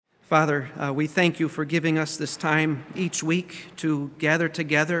Father, we thank you for giving us this time each week to gather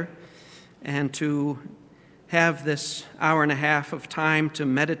together and to have this hour and a half of time to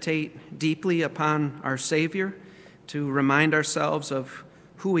meditate deeply upon our Savior, to remind ourselves of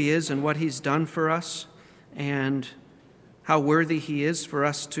who he is and what he's done for us, and how worthy he is for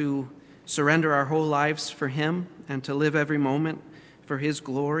us to surrender our whole lives for him and to live every moment for his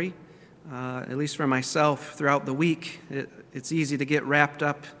glory. At least for myself, throughout the week, it's easy to get wrapped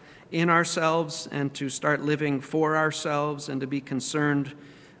up in ourselves and to start living for ourselves and to be concerned,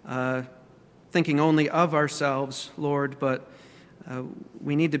 thinking only of ourselves, Lord, but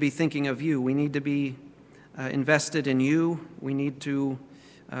we need to be thinking of you. We need to be invested in you. We need to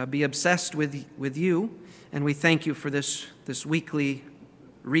be obsessed with you, and we thank you for this weekly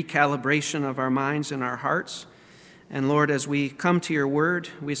recalibration of our minds and our hearts. And Lord, as we come to your word,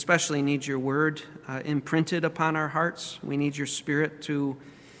 we especially need your word imprinted upon our hearts. We need your Spirit to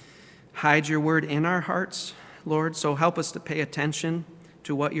hide your word in our hearts, Lord, so help us to pay attention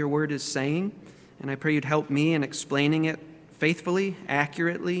to what your word is saying. And I pray you'd help me in explaining it faithfully,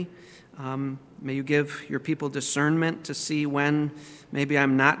 accurately. May you give your people discernment to see when maybe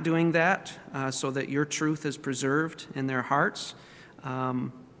I'm not doing that, so that your truth is preserved in their hearts.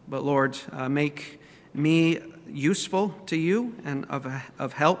 But Lord, make me useful to you and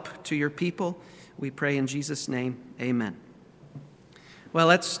of help to your people. We pray in Jesus' name, amen. Well,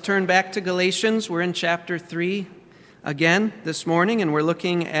 let's turn back to Galatians. We're in chapter 3 again this morning, and we're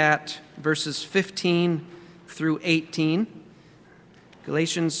looking at verses 15 through 18.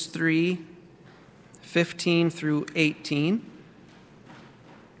 Galatians 3, 15 through 18.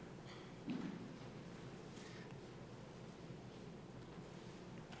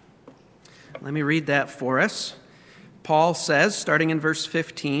 Let me read that for us. Paul says, starting in verse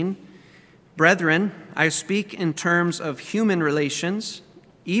 15, "Brethren, I speak in terms of human relations,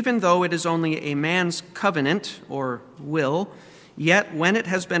 even though it is only a man's covenant or will, yet when it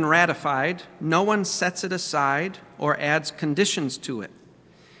has been ratified, no one sets it aside or adds conditions to it.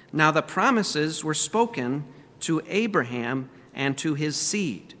 Now the promises were spoken to Abraham and to his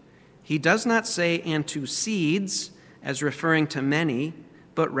seed. He does not say, and to seeds, as referring to many,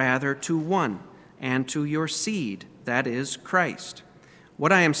 but rather to one, and to your seed, that is, Christ.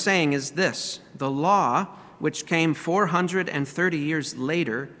 What I am saying is this: the law, which came 430 years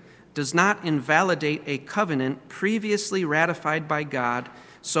later, does not invalidate a covenant previously ratified by God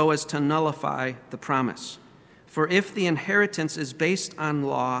so as to nullify the promise. For if the inheritance is based on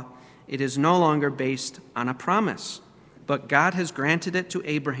law, it is no longer based on a promise, but God has granted it to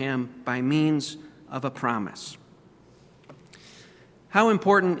Abraham by means of a promise." How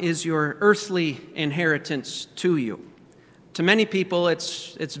important is your earthly inheritance to you? To many people,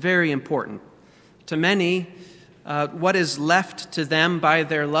 it's very important. To many, what is left to them by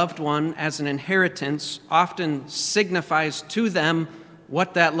their loved one as an inheritance often signifies to them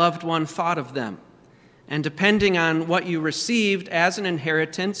what that loved one thought of them. And depending on what you received as an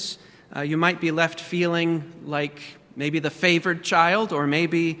inheritance, you might be left feeling like maybe the favored child or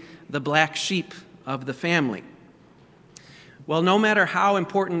maybe the black sheep of the family. Well, no matter how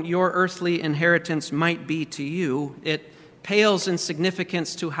important your earthly inheritance might be to you, it pales in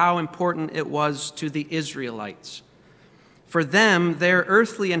significance to how important it was to the Israelites. For them, their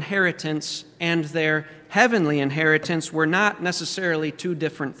earthly inheritance and their heavenly inheritance were not necessarily two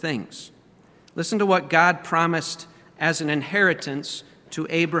different things. Listen to what God promised as an inheritance to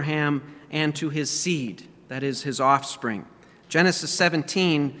Abraham and to his seed, that is, his offspring. Genesis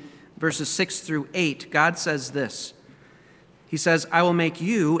 17, verses 6 through 8, God says this. He says, "I will make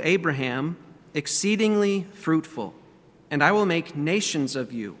you, Abraham, exceedingly fruitful, and I will make nations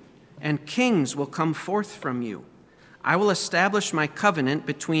of you, and kings will come forth from you. I will establish my covenant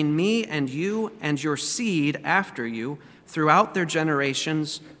between me and you and your seed after you throughout their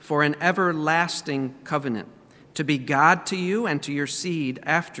generations for an everlasting covenant, to be God to you and to your seed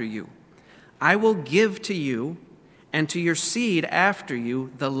after you. I will give to you and to your seed after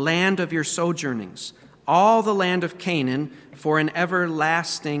you the land of your sojournings, all the land of Canaan, for an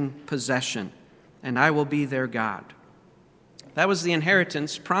everlasting possession, and I will be their God." That was the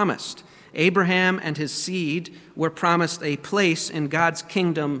inheritance promised. Abraham and his seed were promised a place in God's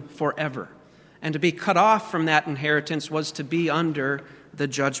kingdom forever. And to be cut off from that inheritance was to be under the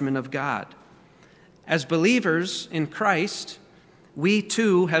judgment of God. As believers in Christ, we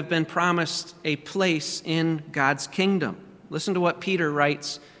too have been promised a place in God's kingdom. Listen to what Peter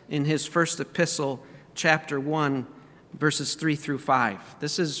writes in his first epistle, chapter 1, verses 3 through 5.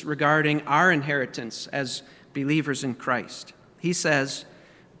 This is regarding our inheritance as believers in Christ. He says,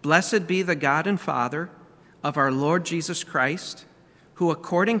 "Blessed be the God and Father of our Lord Jesus Christ, who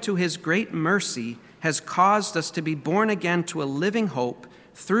according to his great mercy has caused us to be born again to a living hope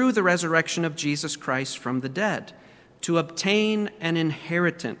through the resurrection of Jesus Christ from the dead, to obtain an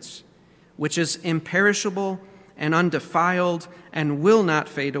inheritance which is imperishable and undefiled and will not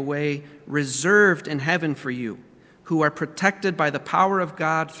fade away, reserved in heaven for you, who are protected by the power of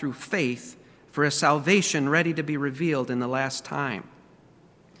God through faith for a salvation ready to be revealed in the last time.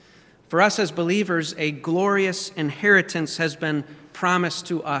 For us as believers, a glorious inheritance has been promised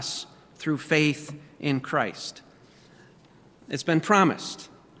to us through faith in Christ. It's been promised,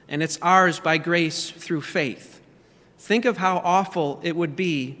 and it's ours by grace through faith. Think of how awful it would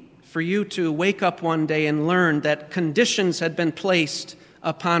be for you to wake up one day and learn that conditions had been placed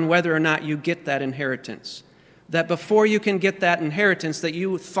upon whether or not you get that inheritance. That before you can get that inheritance that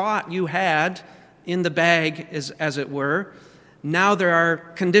you thought you had in the bag, as it were, now there are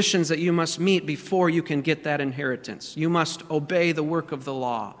conditions that you must meet before you can get that inheritance. You must obey the work of the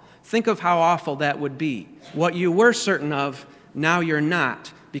law. Think of how awful that would be. What you were certain of, now you're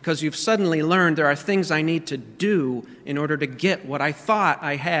not, because you've suddenly learned there are things I need to do in order to get what I thought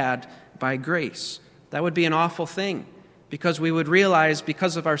I had by grace. That would be an awful thing, because we would realize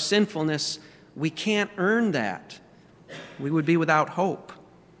because of our sinfulness, we can't earn that. We would be without hope.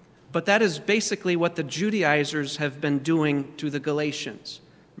 But that is basically what the Judaizers have been doing to the Galatians.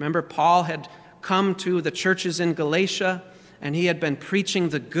 Remember, Paul had come to the churches in Galatia, and he had been preaching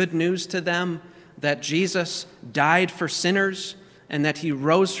the good news to them that Jesus died for sinners and that he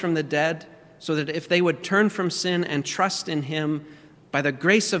rose from the dead, so that if they would turn from sin and trust in him, by the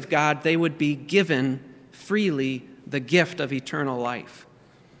grace of God, they would be given freely the gift of eternal life.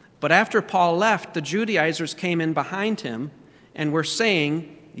 But after Paul left, the Judaizers came in behind him and were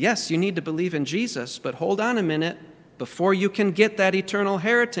saying, yes, you need to believe in Jesus, but hold on a minute. Before you can get that eternal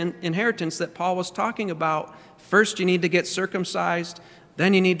inheritance that Paul was talking about, first you need to get circumcised,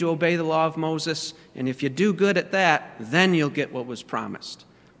 then you need to obey the law of Moses, and if you do good at that, then you'll get what was promised.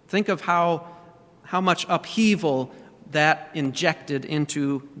 Think of how much upheaval that injected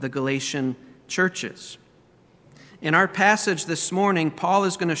into the Galatian churches. In our passage this morning, Paul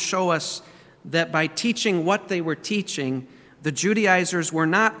is going to show us that by teaching what they were teaching, the Judaizers were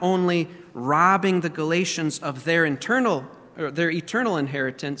not only robbing the Galatians of their eternal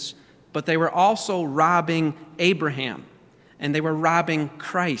inheritance, but they were also robbing Abraham, and they were robbing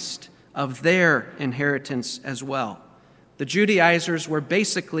Christ of their inheritance as well. The Judaizers were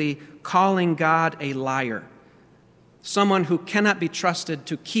basically calling God a liar, someone who cannot be trusted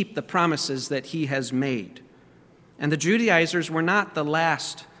to keep the promises that he has made. And the Judaizers were not the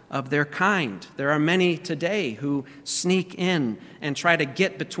last of their kind. There are many today who sneak in and try to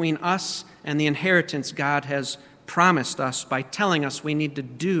get between us and the inheritance God has promised us by telling us we need to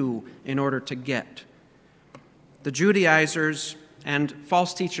do in order to get. The Judaizers and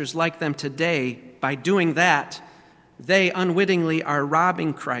false teachers like them today, by doing that, they unwittingly are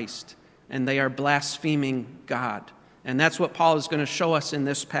robbing Christ and they are blaspheming God. And that's what Paul is going to show us in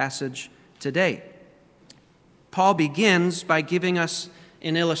this passage today. Paul begins by giving us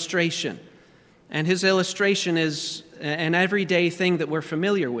an illustration. And his illustration is an everyday thing that we're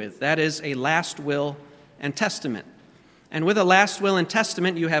familiar with. That is a last will and testament. And with a last will and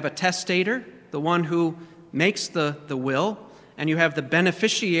testament, you have a testator, the one who makes the will, and you have the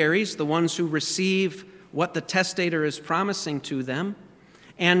beneficiaries, the ones who receive what the testator is promising to them.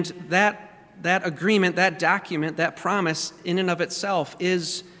 And that agreement, that document, that promise in and of itself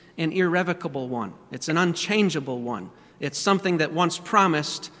is an irrevocable one. It's an unchangeable one. It's something that once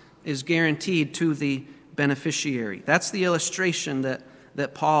promised is guaranteed to the beneficiary. That's the illustration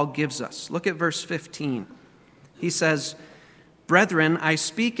that Paul gives us. Look at verse 15. He says, "Brethren, I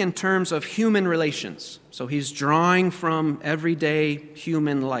speak in terms of human relations." So he's drawing from everyday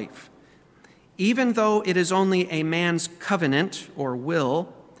human life. "Even though it is only a man's covenant or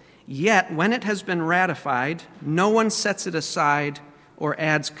will, yet when it has been ratified, no one sets it aside or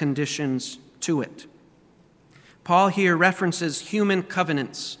adds conditions to it." Paul here references human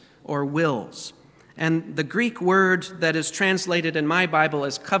covenants or wills. And the Greek word that is translated in my Bible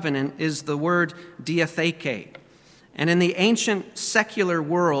as covenant is the word diatheke. And in the ancient secular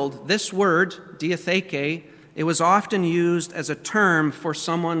world, this word, diatheke, it was often used as a term for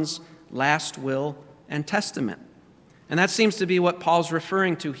someone's last will and testament. And that seems to be what Paul's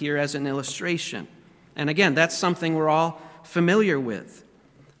referring to here as an illustration. And again, that's something we're all familiar with.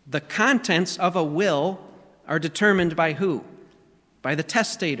 The contents of a will are determined by who? By the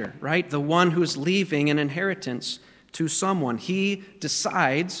testator, right? The one who's leaving an inheritance to someone. He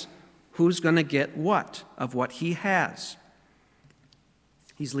decides who's going to get what of what he has.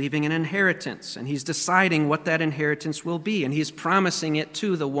 He's leaving an inheritance, and he's deciding what that inheritance will be, and he's promising it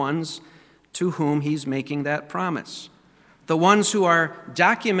to the ones to whom he's making that promise. The ones who are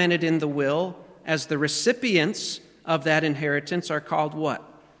documented in the will as the recipients of that inheritance are called what?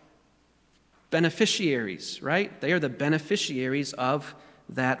 Beneficiaries, right? They are the beneficiaries of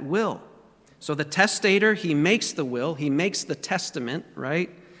that will. So the testator, he makes the will, he makes the testament, right?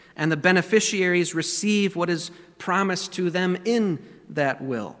 And the beneficiaries receive what is promised to them in that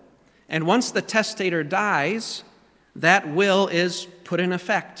will. And once the testator dies, that will is put in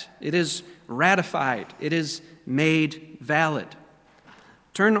effect. It is ratified. It is made valid.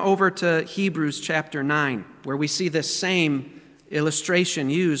 Turn over to Hebrews chapter 9, where we see this same illustration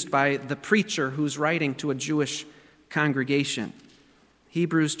used by the preacher who's writing to a Jewish congregation.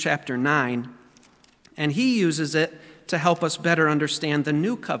 Hebrews chapter 9, and he uses it to help us better understand the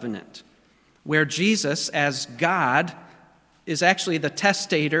new covenant, where Jesus, as God, is actually the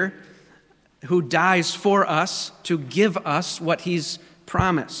testator who dies for us to give us what he's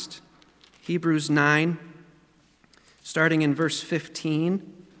promised. Hebrews 9, starting in verse 15,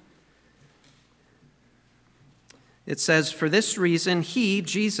 it says, "For this reason he,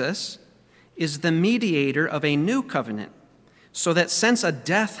 Jesus, is the mediator of a new covenant, so that since a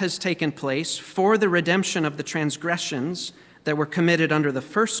death has taken place for the redemption of the transgressions that were committed under the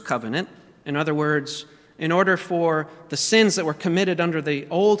first covenant," in other words, in order for the sins that were committed under the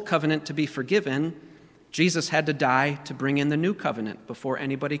old covenant to be forgiven, Jesus had to die to bring in the new covenant before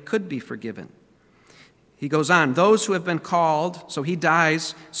anybody could be forgiven. He goes on, "Those who have been called," so he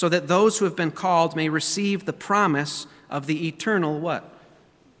dies, "so that those who have been called may receive the promise of the eternal" what?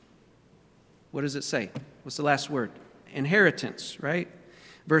 What does it say? What's the last word? Inheritance, right?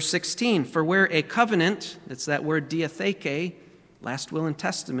 Verse 16, "For where a covenant," it's that word diatheke, last will and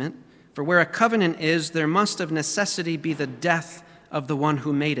testament, "for where a covenant is, there must of necessity be the death of the one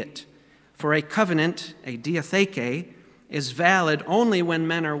who made it. For a covenant, a diatheke, is valid only when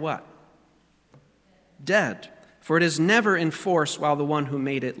men are" what? Dead. "For it is never in force while the one who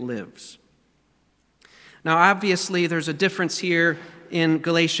made it lives." Now, obviously, there's a difference here in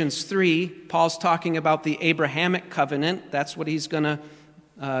Galatians 3. Paul's talking about the Abrahamic covenant. That's what he's going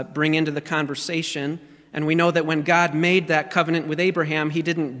to bring into the conversation. And we know that when God made that covenant with Abraham, he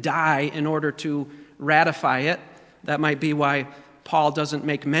didn't die in order to ratify it. That might be why Paul doesn't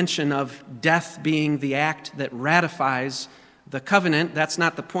make mention of death being the act that ratifies the covenant. That's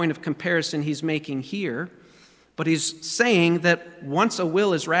not the point of comparison he's making here. But he's saying that once a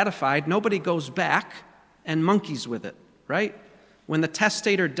will is ratified, nobody goes back and monkeys with it, right? When the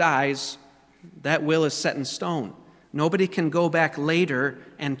testator dies, that will is set in stone. Nobody can go back later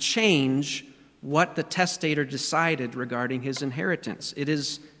and change what the testator decided regarding his inheritance. It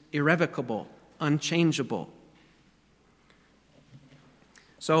is irrevocable, unchangeable.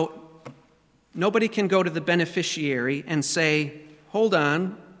 So nobody can go to the beneficiary and say, "Hold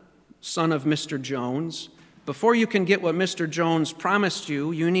on, son of Mr. Jones. Before you can get what Mr. Jones promised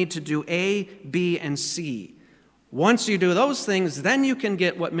you, you need to do A, B, and C. Once you do those things, then you can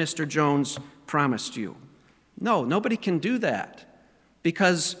get what Mr. Jones promised you." No, nobody can do that,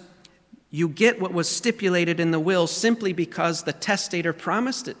 because you get what was stipulated in the will simply because the testator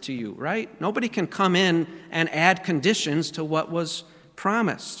promised it to you, right? Nobody can come in and add conditions to what was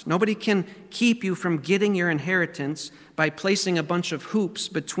promised. Nobody can keep you from getting your inheritance by placing a bunch of hoops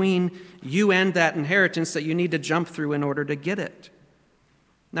between you and that inheritance that you need to jump through in order to get it.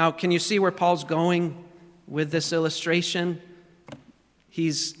 Now, can you see where Paul's going with this illustration?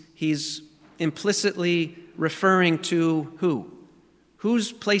 He's implicitly referring to who?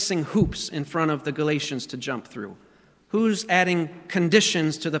 Who's placing hoops in front of the Galatians to jump through? Who's adding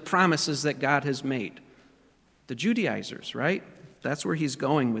conditions to the promises that God has made? The Judaizers, right? That's where he's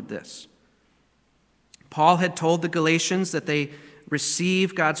going with this. Paul had told the Galatians that they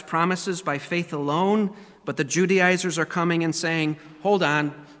receive God's promises by faith alone, but the Judaizers are coming and saying, "Hold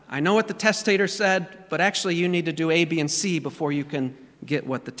on, I know what the testator said, but actually you need to do A, B, and C before you can get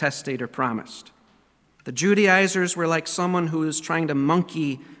what the testator promised." The Judaizers were like someone who is trying to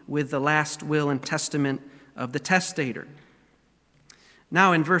monkey with the last will and testament of the testator.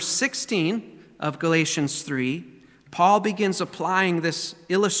 Now, in verse 16 of Galatians 3, Paul begins applying this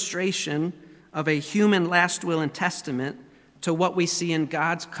illustration of a human last will and testament to what we see in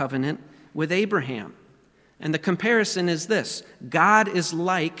God's covenant with Abraham. And the comparison is this: God is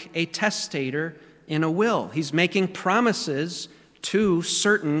like a testator in a will. He's making promises to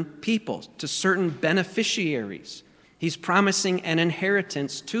certain people, to certain beneficiaries. He's promising an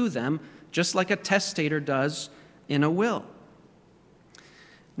inheritance to them, just like a testator does in a will.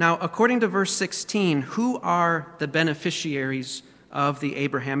 Now, according to verse 16, who are the beneficiaries of the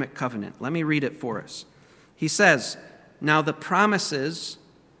Abrahamic covenant. Let me read it for us. He says, "Now the promises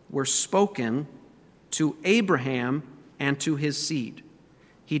were spoken to Abraham and to his seed."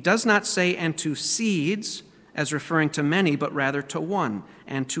 He does not say, "and to seeds," as referring to many, but rather to one,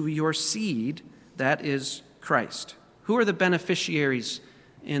 "and to your seed," that is Christ. Who are the beneficiaries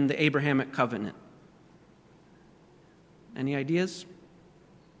in the Abrahamic covenant? Any ideas?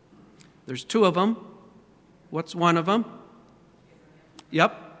 There's two of them. What's one of them?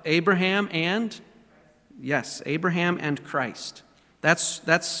 Yep, Abraham and, yes, Abraham and Christ.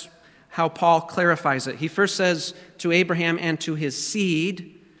 That's how Paul clarifies it. He first says to Abraham and to his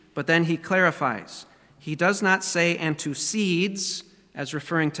seed, but then he clarifies. He does not say and to seeds, as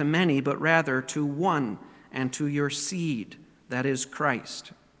referring to many, but rather to one, and to your seed, that is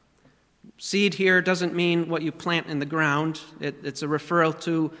Christ. Seed here doesn't mean what you plant in the ground. It's a referral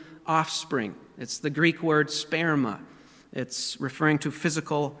to offspring. It's the Greek word sperma. It's referring to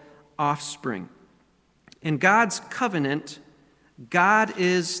physical offspring. In God's covenant, God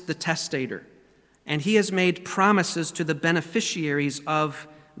is the testator, and he has made promises to the beneficiaries of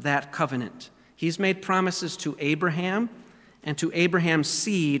that covenant. He's made promises to Abraham and to Abraham's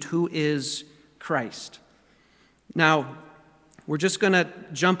seed, who is Christ. Now, we're just going to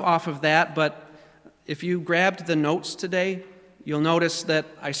jump off of that, but if you grabbed the notes today, you'll notice that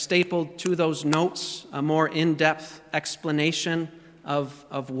I stapled to those notes a more in-depth explanation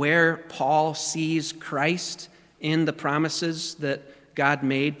of where Paul sees Christ in the promises that God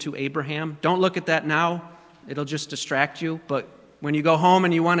made to Abraham. Don't look at that now. It'll just distract you. But when you go home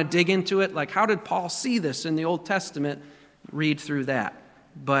and you want to dig into it, like how did Paul see this in the Old Testament, read through that.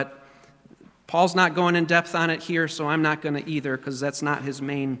 But Paul's not going in depth on it here, so I'm not going to either, because that's not his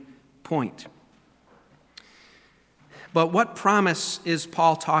main point. But what promise is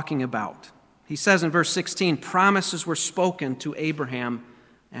Paul talking about? He says in verse 16, promises were spoken to Abraham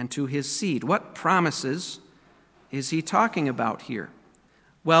and to his seed. What promises is he talking about here?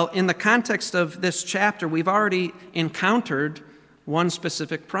 Well, in the context of this chapter, we've already encountered one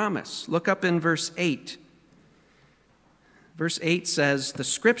specific promise. Look up in verse 8. Verse 8 says, the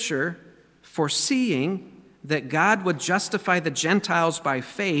scripture, foreseeing that God would justify the Gentiles by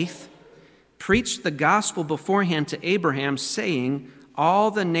faith, preached the gospel beforehand to Abraham, saying,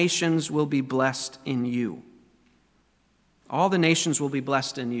 all the nations will be blessed in you. All the nations will be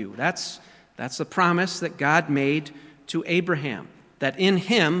blessed in you. That's the promise that God made to Abraham, that in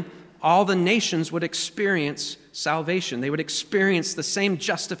him all the nations would experience salvation. They would experience the same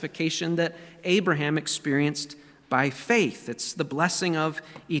justification that Abraham experienced by faith. It's the blessing of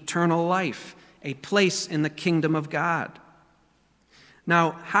eternal life, a place in the kingdom of God.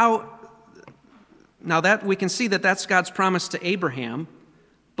 Now that we can see that that's God's promise to Abraham,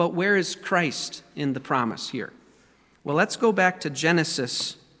 but where is Christ in the promise here? Well, let's go back to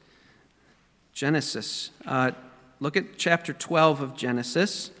Genesis. Look at chapter 12 of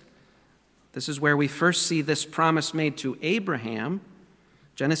Genesis. This is where we first see this promise made to Abraham.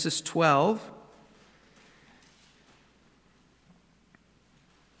 Genesis 12.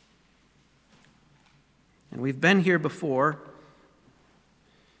 And we've been here before.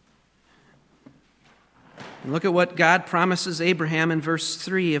 And look at what God promises Abraham in verse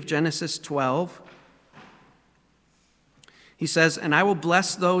 3 of Genesis 12. He says, and I will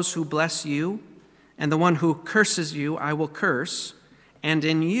bless those who bless you, and the one who curses you I will curse, and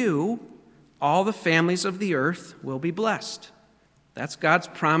in you all the families of the earth will be blessed. That's God's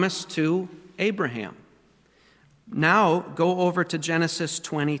promise to Abraham. Now go over to Genesis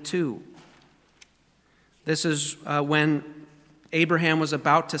 22. This is when Abraham was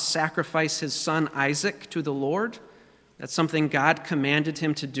about to sacrifice his son Isaac to the Lord. That's something God commanded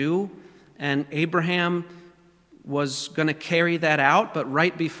him to do, and Abraham was going to carry that out, but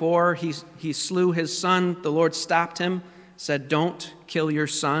right before he slew his son, the Lord stopped him, said, don't kill your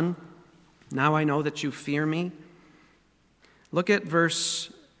son. Now I know that you fear me. Look at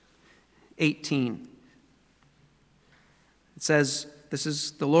verse 18. It says, this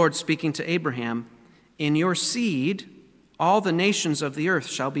is the Lord speaking to Abraham, in your seed all the nations of the earth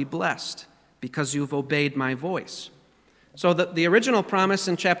shall be blessed, because you've obeyed my voice. So the original promise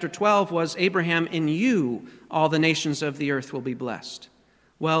in chapter 12 was, Abraham, in you all the nations of the earth will be blessed.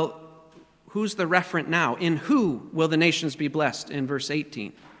 Well, who's the referent now? In who will the nations be blessed in verse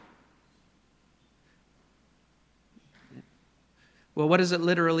 18? Well, what does it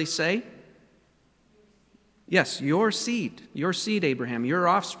literally say? Yes, your seed, Abraham, your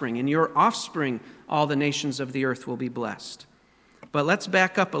offspring. In your offspring all the nations of the earth will be blessed. But let's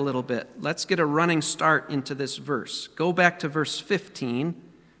back up a little bit. Let's get a running start into this verse. Go back to verse 15.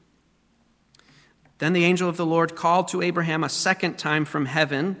 Then the angel of the Lord called to Abraham a second time from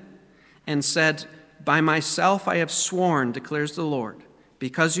heaven and said, "By myself I have sworn, declares the Lord,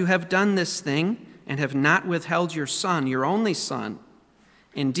 because you have done this thing and have not withheld your son, your only son.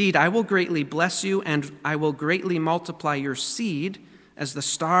 Indeed, I will greatly bless you, and I will greatly multiply your seed as the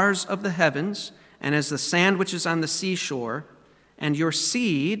stars of the heavens and as the sand which is on the seashore, and your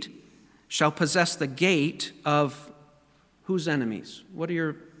seed shall possess the gate of" whose enemies? What do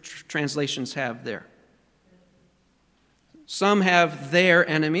your translations have there? Some have their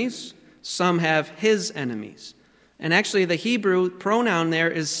enemies, some have his enemies. And actually the Hebrew pronoun there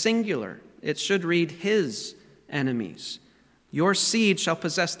is singular. It should read his enemies. Your seed shall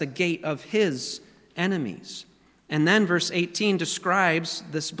possess the gate of his enemies. And then verse 18 describes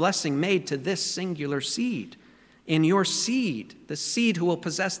this blessing made to this singular seed. In your seed, the seed who will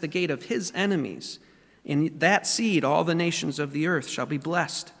possess the gate of his enemies, in that seed all the nations of the earth shall be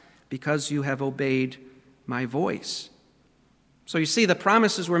blessed, because you have obeyed my voice. So you see, the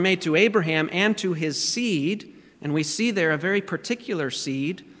promises were made to Abraham and to his seed, and we see there a very particular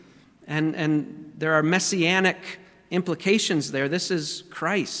seed, and there are messianic implications there. This is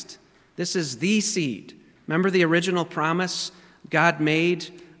Christ. This is the seed. Remember the original promise God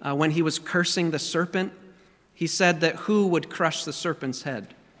made when he was cursing the serpent? He said that who would crush the serpent's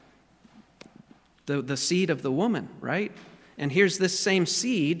head? The seed of the woman, right? And here's this same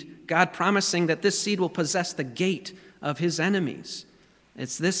seed, God promising that this seed will possess the gate of his enemies.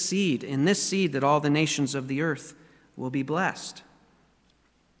 It's this seed, in this seed, that all the nations of the earth will be blessed.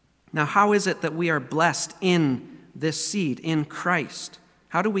 Now, how is it that we are blessed in this seed, in Christ?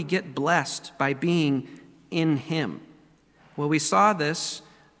 How do we get blessed by being in him? Well, we saw this,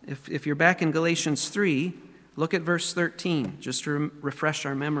 if you're back in Galatians 3, look at verse 13, just to refresh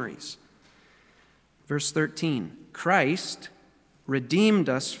our memories. Verse 13, Christ redeemed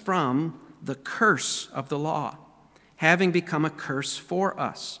us from the curse of the law, having become a curse for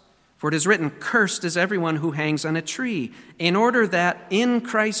us. For it is written, "Cursed is everyone who hangs on a tree," in order that in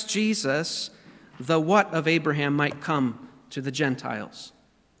Christ Jesus the what of Abraham might come to the Gentiles.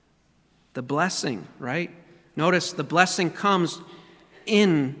 The blessing, right? Notice the blessing comes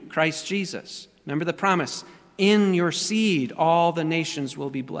in Christ Jesus. Remember the promise, in your seed all the nations will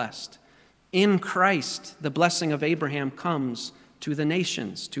be blessed. In Christ, the blessing of Abraham comes to the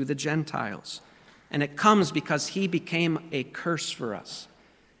nations, to the Gentiles. And it comes because he became a curse for us.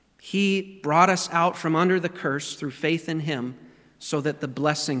 He brought us out from under the curse through faith in him so that the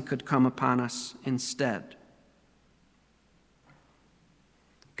blessing could come upon us instead.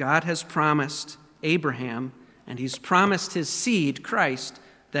 God has promised Abraham, and he's promised his seed, Christ,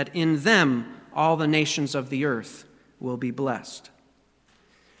 that in them all the nations of the earth will be blessed.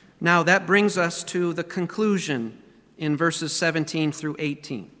 Now that brings us to the conclusion in verses 17 through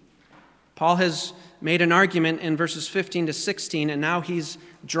 18. Paul has made an argument in verses 15 to 16, and now he's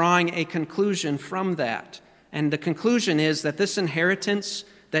drawing a conclusion from that. And the conclusion is that this inheritance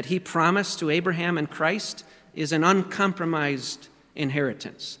that he promised to Abraham and Christ is an uncompromised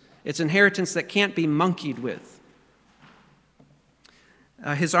inheritance. It's inheritance that can't be monkeyed with.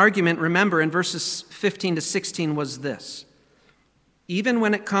 His argument, remember, in verses 15 to 16 was this: even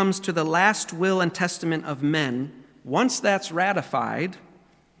when it comes to the last will and testament of men, once that's ratified,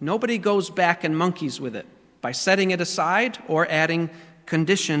 nobody goes back and monkeys with it by setting it aside or adding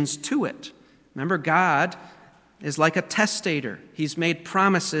conditions to it. Remember, God is like a testator. He's made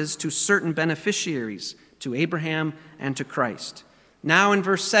promises to certain beneficiaries, to Abraham and to Christ. Now in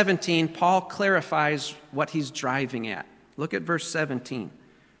verse 17, Paul clarifies what he's driving at. Look at verse 17.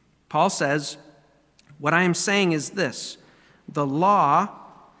 Paul says, "What I am saying is this: the law,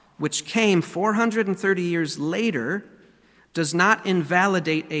 which came 430 years later, does not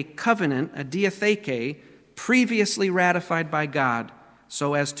invalidate a covenant, a diatheke, previously ratified by God,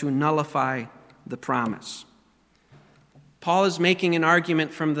 so as to nullify the promise." Paul is making an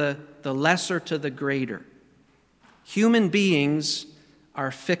argument from the lesser to the greater. Human beings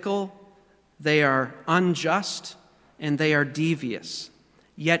are fickle, they are unjust, and they are devious.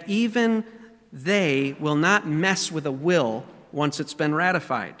 Yet even they will not mess with a will once it's been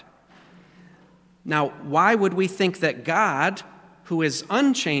ratified. Now, why would we think that God, who is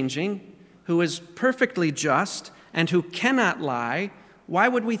unchanging, who is perfectly just, and who cannot lie, why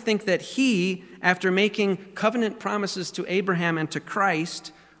would we think that he, after making covenant promises to Abraham and to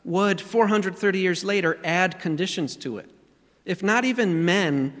Christ, would 430 years later add conditions to it? If not even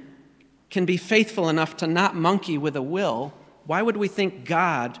men can be faithful enough to not monkey with a will, why would we think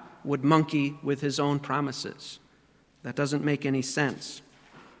God would monkey with his own promises? That doesn't make any sense.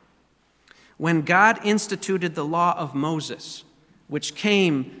 When God instituted the law of Moses, which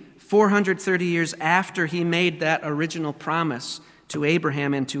came 430 years after he made that original promise to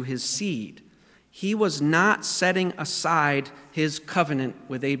Abraham and to his seed. He was not setting aside his covenant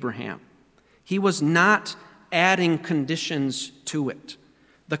with Abraham. He was not adding conditions to it.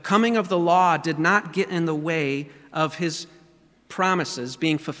 The coming of the law did not get in the way of his promises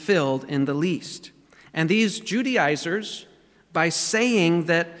being fulfilled in the least. And these Judaizers, by saying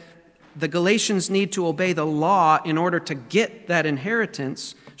that the Galatians need to obey the law in order to get that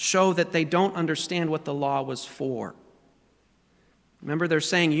inheritance, show that they don't understand what the law was for. Remember, they're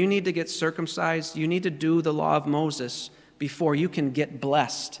saying you need to get circumcised, you need to do the law of Moses before you can get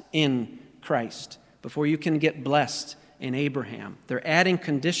blessed in Christ, before you can get blessed in Abraham. They're adding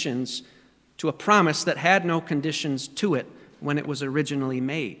conditions to a promise that had no conditions to it when it was originally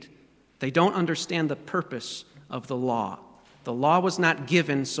made. They don't understand the purpose of the law. The law was not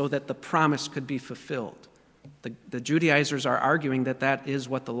given so that the promise could be fulfilled. The Judaizers are arguing that that is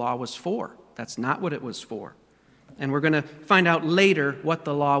what the law was for. That's not what it was for. And we're going to find out later what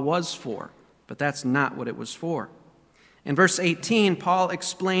the law was for, but that's not what it was for. In verse 18, Paul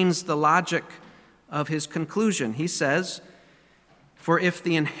explains the logic of his conclusion. He says, "For if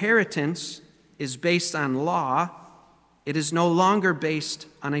the inheritance is based on law, it is no longer based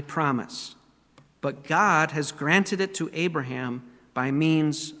on a promise, but God has granted it to Abraham by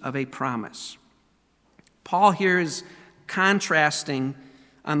means of a promise." Paul here is contrasting,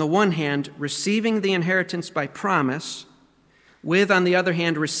 on the one hand, receiving the inheritance by promise with, on the other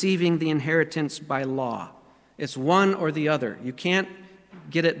hand, receiving the inheritance by law. It's one or the other. You can't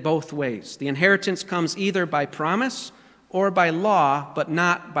get it both ways. The inheritance comes either by promise or by law, but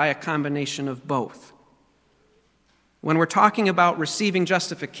not by a combination of both. When we're talking about receiving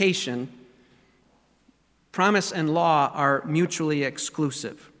justification, promise and law are mutually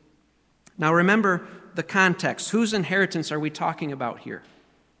exclusive. Now remember the context. Whose inheritance are we talking about here?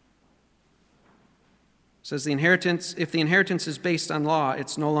 It says if the inheritance is based on law,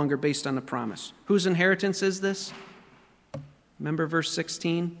 it's no longer based on a promise. Whose inheritance is this? Remember verse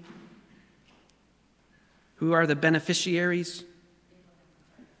 16? Who are the beneficiaries?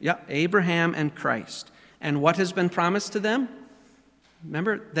 Yeah, Abraham and Christ. And what has been promised to them?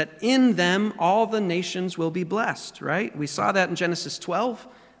 Remember that in them all the nations will be blessed, right? We saw that in Genesis 12.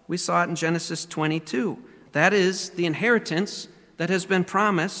 We saw it in Genesis 22. That is the inheritance that has been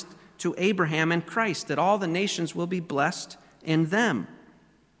promised to Abraham and Christ, that all the nations will be blessed in them.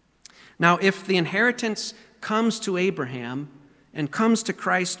 Now, if the inheritance comes to Abraham and comes to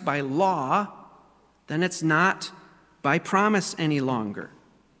Christ by law, then it's not by promise any longer.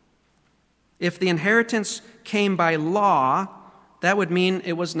 If the inheritance came by law, that would mean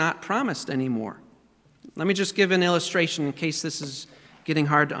it was not promised anymore. Let me just give an illustration in case this is getting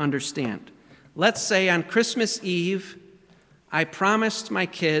hard to understand. Let's say on Christmas Eve, I promised my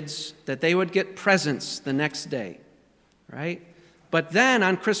kids that they would get presents the next day, right? But then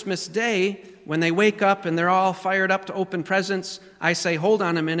on Christmas Day, when they wake up and they're all fired up to open presents, I say, hold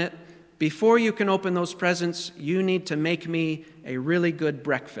on a minute. Before you can open those presents, you need to make me a really good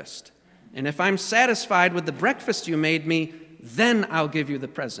breakfast. And if I'm satisfied with the breakfast you made me, then I'll give you the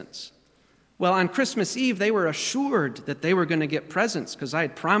presents. Well, on Christmas Eve, they were assured that they were going to get presents because I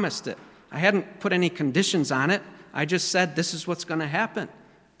had promised it. I hadn't put any conditions on it. I just said, this is what's going to happen.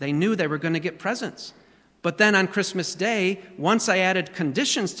 They knew they were going to get presents. But then on Christmas Day, once I added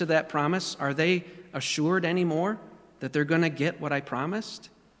conditions to that promise, are they assured anymore that they're going to get what I promised?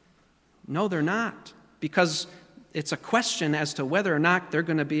 No, they're not, because it's a question as to whether or not they're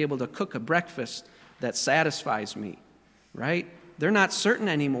going to be able to cook a breakfast that satisfies me, right? They're not certain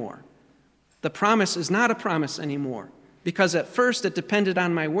anymore. The promise is not a promise anymore, because at first it depended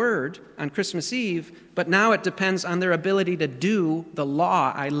on my word on Christmas Eve, but now it depends on their ability to do the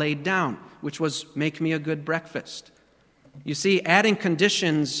law I laid down, which was make me a good breakfast. You see, adding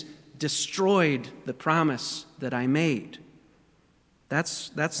conditions destroyed the promise that I made. That's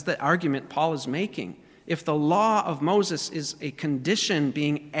the argument Paul is making. If the law of Moses is a condition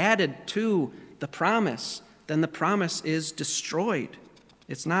being added to the promise, then the promise is destroyed.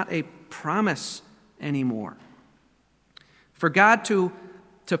 It's not a promise anymore. For God to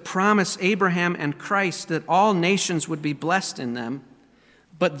promise Abraham and Christ that all nations would be blessed in them,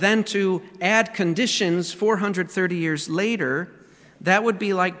 but then to add conditions 430 years later, that would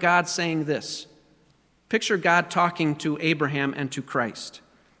be like God saying this. Picture God talking to Abraham and to Christ.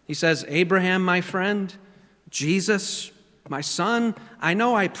 He says, Abraham, my friend, Jesus, my son, I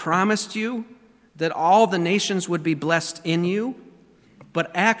know I promised you that all the nations would be blessed in you,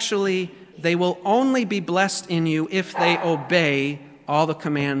 but actually they will only be blessed in you if they obey all the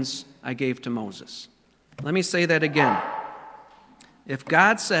commands I gave to Moses. Let me say that again. If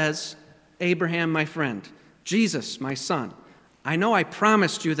God says, Abraham, my friend, Jesus, my son, I know I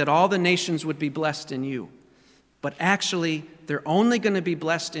promised you that all the nations would be blessed in you, but actually they're only going to be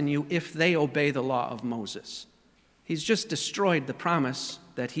blessed in you if they obey the law of Moses. He's just destroyed the promise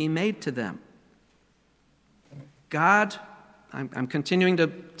that he made to them. God, I'm continuing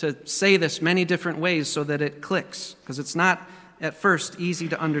to say this many different ways so that it clicks, because it's not at first easy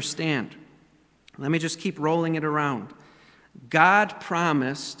to understand. Let me just keep rolling it around. God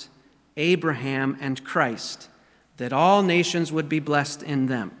promised Abraham and Christ that all nations would be blessed in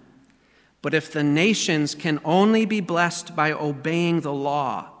them. But if the nations can only be blessed by obeying the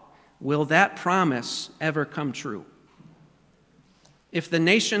law, will that promise ever come true? If the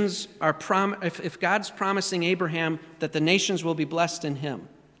nations are if God's promising Abraham that the nations will be blessed in him,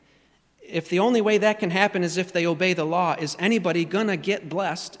 if the only way that can happen is if they obey the law, is anybody going to get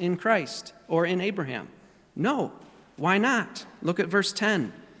blessed in Christ or in Abraham? No. Why not? Look at verse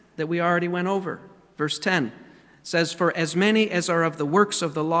 10 that we already went over. Verse 10 says, "For as many as are of the works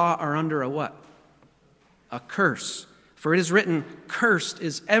of the law are under a" what? A curse. For it is written, "Cursed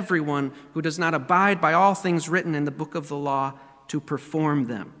is everyone who does not abide by all things written in the book of the law to perform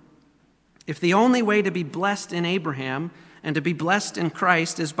them." If the only way to be blessed in Abraham and to be blessed in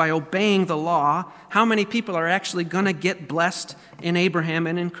Christ is by obeying the law, how many people are actually going to get blessed in Abraham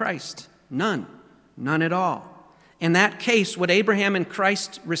and in Christ? None. None at all. In that case, would Abraham and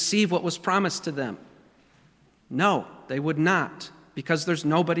Christ receive what was promised to them? No, they would not, because there's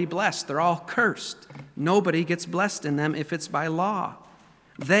nobody blessed. They're all cursed. Nobody gets blessed in them if it's by law.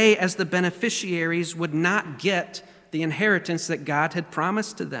 They, as the beneficiaries, would not get the inheritance that God had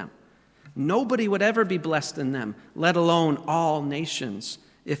promised to them. Nobody would ever be blessed in them, let alone all nations,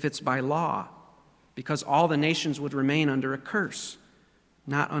 if it's by law, because all the nations would remain under a curse,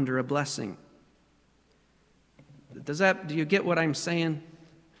 not under a blessing. Do you get what I'm saying?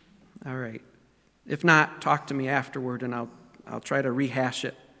 All right. If not, talk to me afterward and I'll try to rehash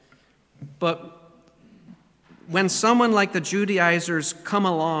it. But when someone like the Judaizers come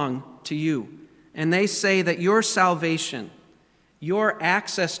along to you and they say that your salvation, your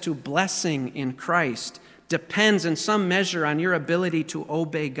access to blessing in Christ depends in some measure on your ability to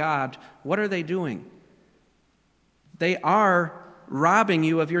obey God, what are they doing? They are robbing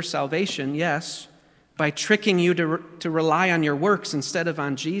you of your salvation, yes, by tricking you to rely on your works instead of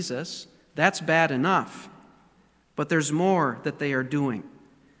on Jesus. That's bad enough. But there's more that they are doing.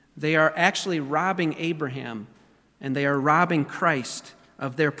 They are actually robbing Abraham and they are robbing Christ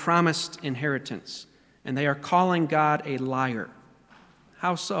of their promised inheritance. And they are calling God a liar.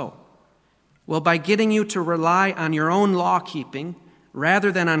 How so? Well, by getting you to rely on your own law-keeping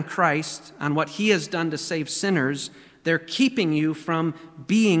rather than on Christ, on what he has done to save sinners, they're keeping you from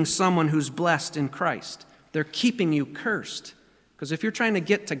being someone who's blessed in Christ. They're keeping you cursed. Because if you're trying to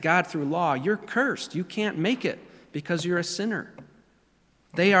get to God through law, you're cursed. You can't make it because you're a sinner.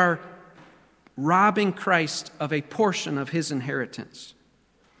 They are robbing Christ of a portion of his inheritance.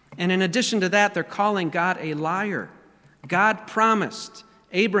 And in addition to that, they're calling God a liar. God promised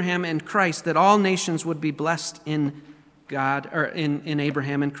Abraham and Christ that all nations would be blessed in God, or in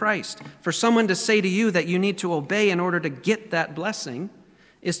Abraham and Christ. For someone to say to you that you need to obey in order to get that blessing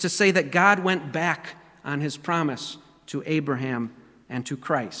is to say that God went back on his promise to Abraham and to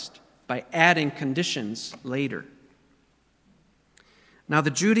Christ by adding conditions later. Now,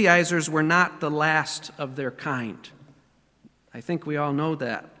 the Judaizers were not the last of their kind. I think we all know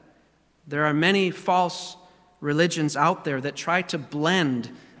that. There are many false religions out there that try to blend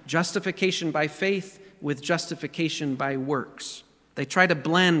justification by faith with justification by works. They try to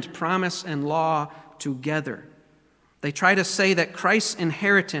blend promise and law together. They try to say that Christ's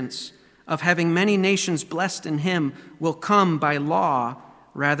inheritance of having many nations blessed in him will come by law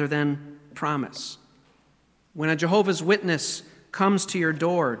rather than promise. When a Jehovah's Witness comes to your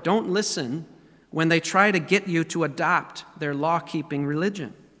door, don't listen when they try to get you to adopt their law-keeping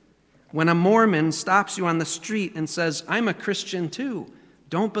religion. When a Mormon stops you on the street and says, "I'm a Christian too,"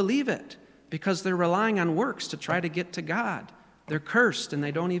 don't believe it, because they're relying on works to try to get to God. They're cursed and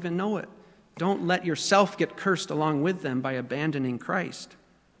they don't even know it. Don't let yourself get cursed along with them by abandoning Christ.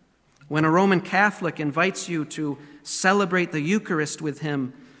 When a Roman Catholic invites you to celebrate the Eucharist with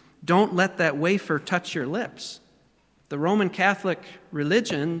him, don't let that wafer touch your lips. The Roman Catholic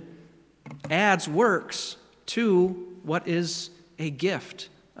religion adds works to what is a gift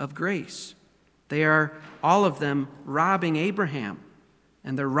of grace. They are, all of them, robbing Abraham,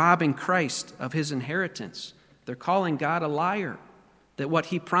 and they're robbing Christ of his inheritance. They're calling God a liar, that what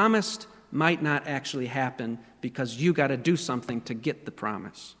he promised might not actually happen because you got to do something to get the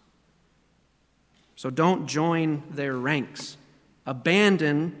promise. So don't join their ranks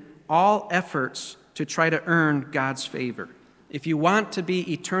Abandon all efforts to try to earn God's favor. If you want to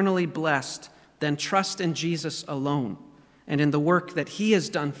be eternally blessed, then trust in Jesus alone and in the work that he has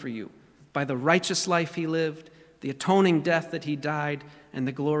done for you by the righteous life he lived, the atoning death that he died, and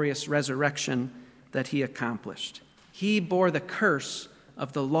the glorious resurrection that he accomplished. He bore the curse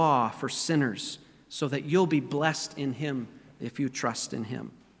of the law for sinners so that you'll be blessed in him if you trust in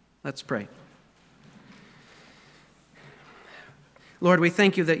him. Let's pray. Lord, we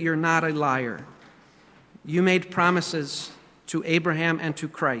thank you that you're not a liar. You made promises to Abraham and to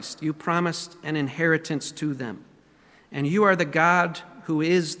Christ. You promised an inheritance to them. And you are the God who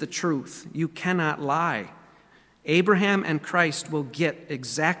is the truth. You cannot lie. Abraham and Christ will get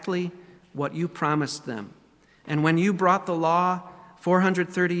exactly what you promised them. And when you brought the law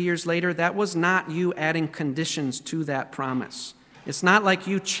 430 years later, that was not you adding conditions to that promise. It's not like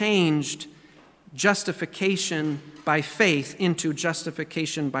you changed justification by faith into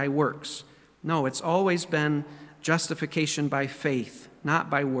justification by works. No, it's always been justification by faith, not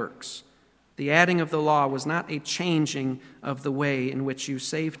by works. The adding of the law was not a changing of the way in which you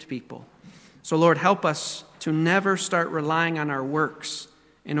saved people. So, Lord, help us to never start relying on our works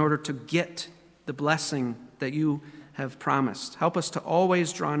in order to get the blessing that you have promised. Help us to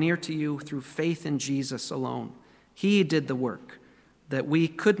always draw near to you through faith in Jesus alone. He did the work that we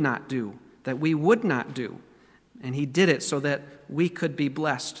could not do, that we would not do, and he did it so that we could be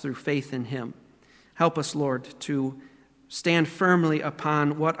blessed through faith in him. Help us, Lord, to stand firmly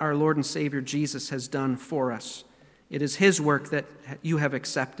upon what our Lord and Savior Jesus has done for us. It is his work that you have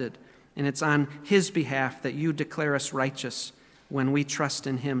accepted, and it's on his behalf that you declare us righteous when we trust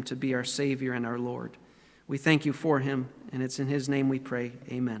in him to be our Savior and our Lord. We thank you for him, and it's in his name we pray.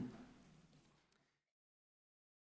 Amen.